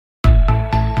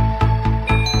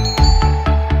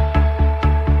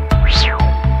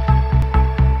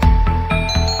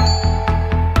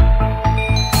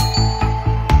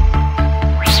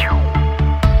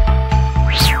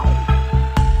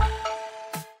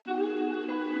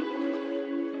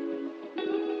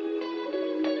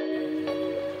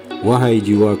Wahai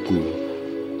jiwaku,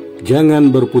 jangan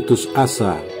berputus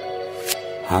asa.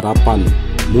 Harapan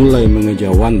mulai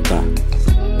mengejawantah.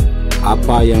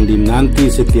 Apa yang dinanti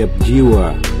setiap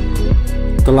jiwa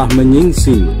telah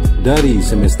menyingsing dari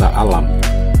semesta alam.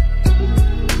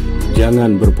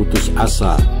 Jangan berputus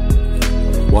asa,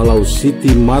 walau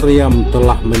Siti Maryam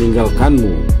telah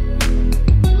meninggalkanmu,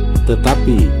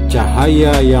 tetapi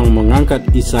cahaya yang mengangkat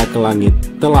Isa ke langit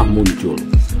telah muncul.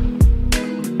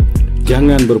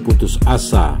 Jangan berputus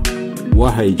asa,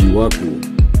 wahai jiwaku.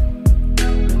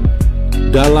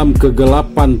 Dalam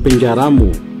kegelapan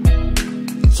penjaramu,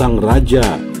 Sang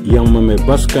Raja yang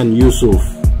membebaskan Yusuf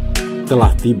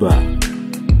telah tiba.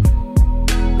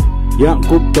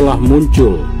 Yakub telah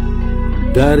muncul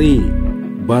dari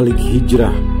balik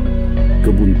hijrah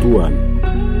kebuntuan.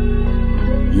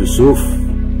 Yusuf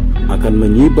akan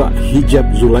menyibak hijab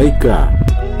Zulaika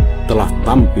telah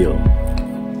tampil.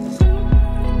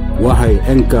 Wahai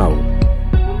engkau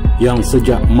yang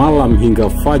sejak malam hingga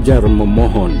fajar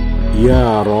memohon,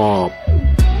 Ya Rob,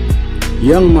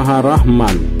 yang Maha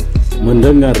Rahman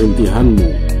mendengar rintihanmu,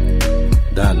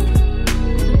 dan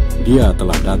Dia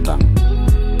telah datang.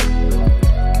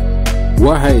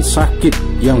 Wahai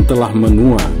sakit yang telah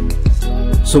menua,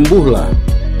 sembuhlah,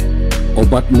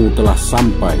 obatmu telah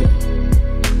sampai.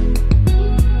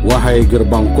 Wahai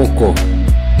gerbang kokoh,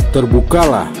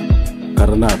 terbukalah,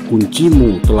 karena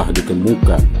kuncimu telah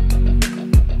ditemukan.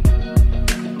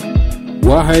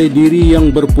 Wahai diri yang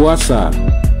berpuasa,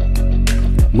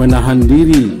 menahan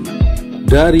diri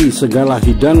dari segala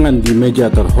hidangan di meja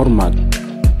terhormat,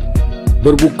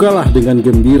 berbukalah dengan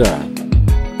gembira,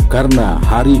 karena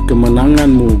hari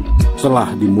kemenanganmu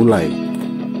telah dimulai.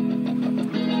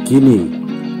 Kini,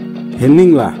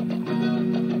 heninglah,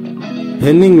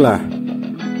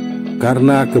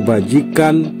 karena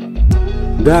kebajikan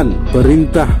dan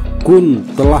perintah kun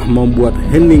telah membuat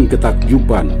hening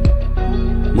ketakjuban,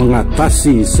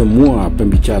 mengatasi semua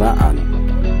pembicaraan.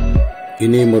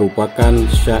 Ini merupakan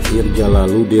syair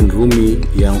Jalaluddin Rumi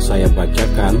yang saya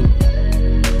bacakan.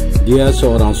 Dia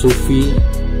seorang sufi,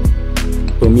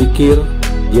 pemikir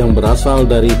yang berasal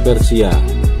dari Persia,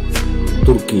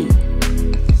 Turki,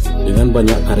 dengan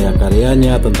banyak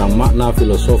karya-karyanya tentang makna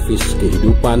filosofis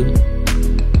kehidupan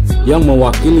yang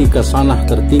mewakili kesanah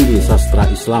tertinggi sastra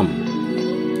Islam.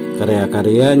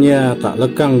 Karya-karyanya tak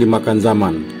lekang dimakan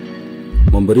zaman,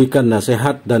 memberikan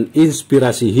nasihat dan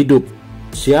inspirasi hidup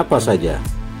siapa saja,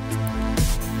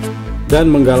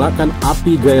 dan menggalakkan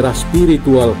api gairah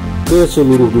spiritual ke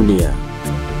seluruh dunia.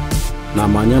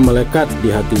 Namanya melekat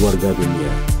di hati warga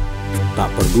dunia, tak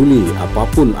peduli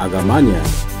apapun agamanya,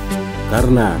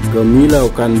 karena kemilau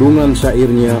kandungan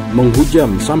syairnya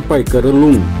menghujam sampai ke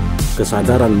relung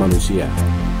kesadaran manusia.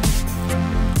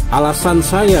 Alasan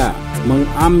saya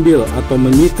mengambil atau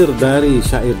menyitir dari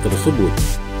syair tersebut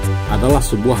adalah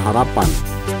sebuah harapan.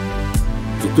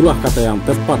 Itulah kata yang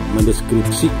tepat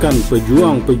mendeskripsikan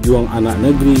pejuang-pejuang anak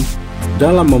negeri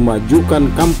dalam memajukan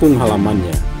kampung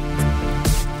halamannya.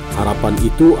 Harapan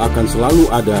itu akan selalu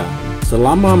ada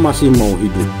selama masih mau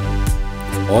hidup.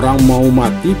 Orang mau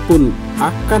mati pun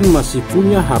akan masih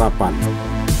punya harapan,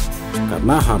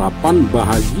 karena harapan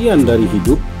bahagian dari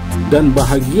hidup dan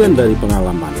bahagian dari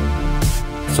pengalaman.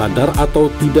 Sadar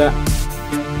atau tidak,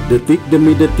 detik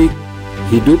demi detik,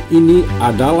 hidup ini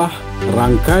adalah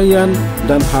rangkaian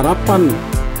dan harapan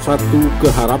satu ke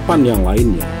harapan yang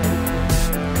lainnya.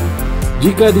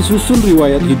 Jika disusun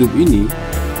riwayat hidup ini,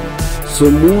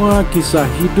 semua kisah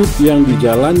hidup yang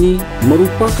dijalani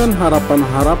merupakan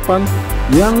harapan-harapan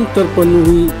yang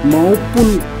terpenuhi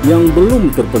maupun yang belum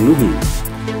terpenuhi.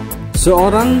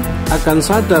 Seorang akan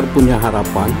sadar punya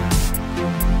harapan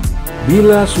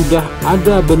bila sudah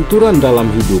ada benturan dalam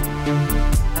hidup,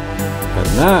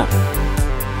 karena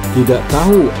tidak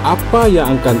tahu apa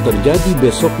yang akan terjadi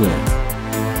besoknya,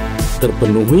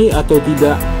 terpenuhi atau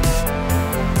tidak.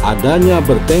 Adanya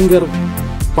bertengger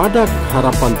pada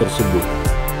harapan tersebut.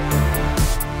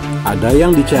 Ada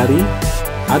yang dicari,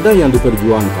 ada yang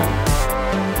diperjuangkan.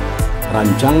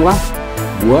 Rancanglah,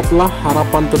 buatlah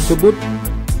harapan tersebut.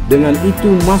 Dengan itu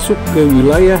masuk ke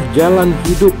wilayah jalan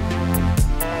hidup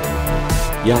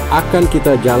yang akan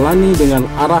kita jalani dengan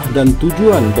arah dan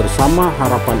tujuan bersama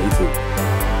harapan itu.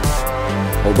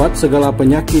 Obat segala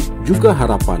penyakit juga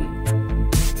harapan.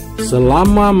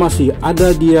 Selama masih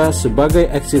ada dia sebagai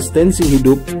eksistensi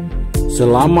hidup,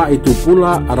 selama itu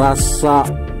pula rasa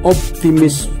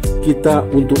optimis kita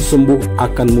untuk sembuh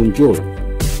akan muncul.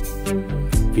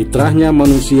 Fitrahnya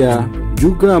manusia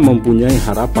juga mempunyai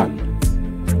harapan.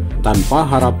 Tanpa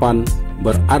harapan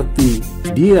berarti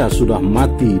dia sudah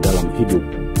mati dalam hidup.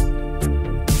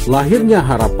 Lahirnya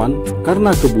harapan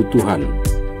karena kebutuhan.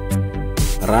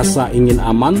 rasa ingin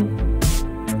aman,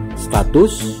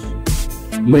 status,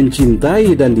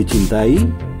 mencintai dan dicintai,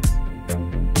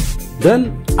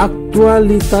 dan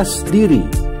aktualitas diri.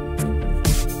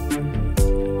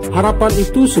 Harapan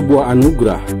itu sebuah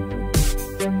anugerah.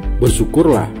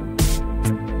 Bersyukurlah.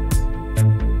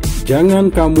 Jangan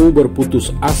kamu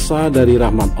berputus asa dari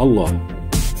rahmat Allah.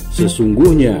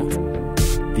 Sesungguhnya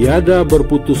tiada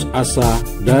berputus asa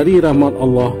dari rahmat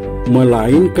Allah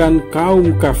melainkan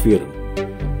kaum kafir.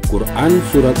 Quran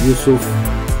Surat Yusuf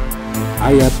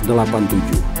ayat 87.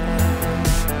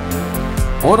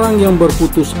 Orang yang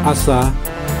berputus asa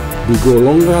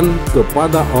digolongkan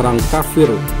kepada orang kafir,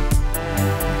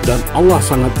 dan Allah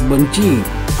sangat benci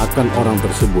akan orang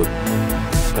tersebut,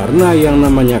 karena yang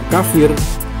namanya kafir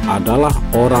adalah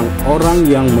orang-orang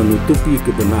yang menutupi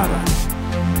kebenaran.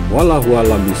 Wallahu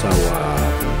a'lam bishawab.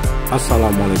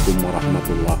 Assalamualaikum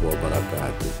warahmatullahi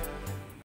wabarakatuh.